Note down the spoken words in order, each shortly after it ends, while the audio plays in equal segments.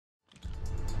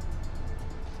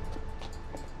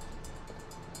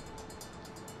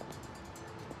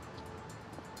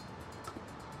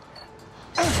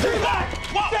Stay back!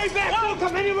 Whoa. Stay back! Whoa. Don't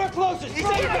come anywhere closer! Stay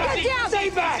back! Get down. Stay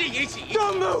back! Easy.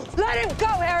 Don't move! Let him go,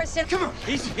 Harrison. Come on!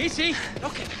 Easy.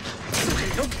 Okay.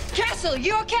 Castle,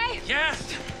 you okay?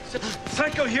 Yes.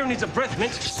 Psycho here needs a breath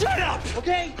mint. Shut up!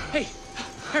 Okay? Hey,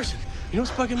 Harrison, you know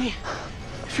what's bugging me?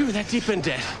 If you were that deep in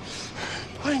debt,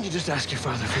 why didn't you just ask your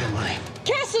father for the money?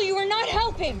 Castle, you are not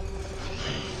helping.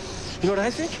 You know what I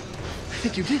think? I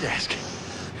think you did ask.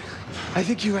 I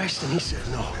think you asked and he said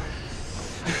no.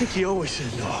 I think he always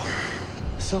said no.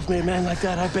 A self-made man like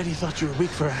that, I bet he thought you were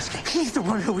weak for asking. He's the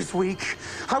one who was weak.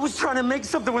 I was trying to make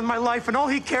something with my life, and all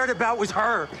he cared about was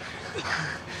her.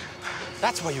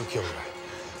 That's why you killed her.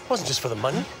 It wasn't just for the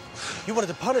money. You wanted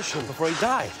to punish him before he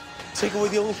died. Take away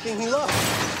the only thing he loved.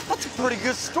 That's a pretty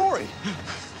good story.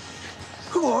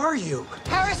 Who are you?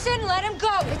 Harrison, let him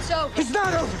go. It's over. It's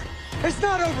not over. It's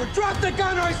not over. Drop the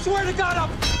gun or I swear to God I'll...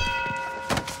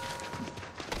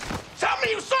 Tell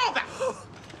me you saw that!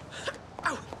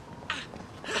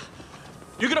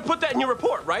 You're gonna put that in your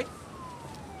report, right?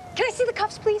 Can I see the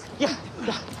cuffs, please? Yeah.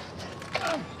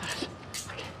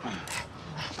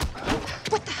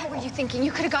 What the hell were you thinking?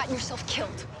 You could have gotten yourself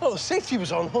killed. Oh, safety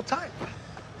was on the whole time.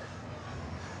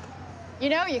 You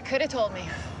know, you could have told me.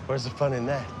 Where's the fun in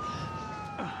that?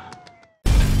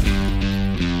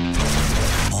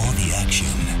 All the action.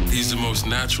 He's the most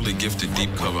naturally gifted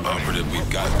deep cover operative we've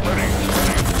got.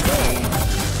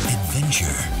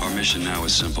 Adventure. Our mission now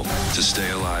is simple: to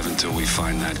stay alive until we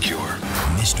find that cure.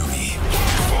 Mystery.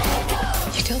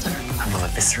 You killed her. I'm gonna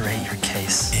eviscerate your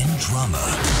case. And drama.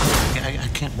 I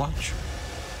can't watch.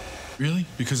 Really?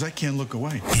 Because I can't look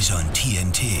away. Is on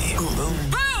TNT. Boom.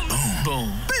 Boom.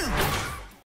 Boom. Boom.